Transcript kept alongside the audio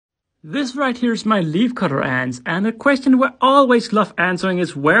This right here is my leafcutter ants, and a question we always love answering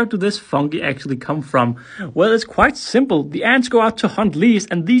is where do this fungi actually come from? Well, it's quite simple. The ants go out to hunt leaves,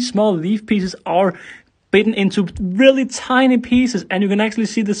 and these small leaf pieces are bitten into really tiny pieces, and you can actually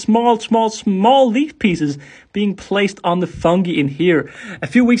see the small leaf pieces being placed on the fungi in here. A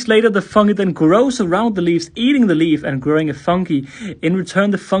few weeks later, the fungi then grows around the leaves, eating the leaf and growing a fungi. In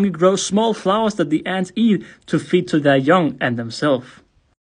return, the fungi grows small flowers that the ants eat to feed to their young and themselves.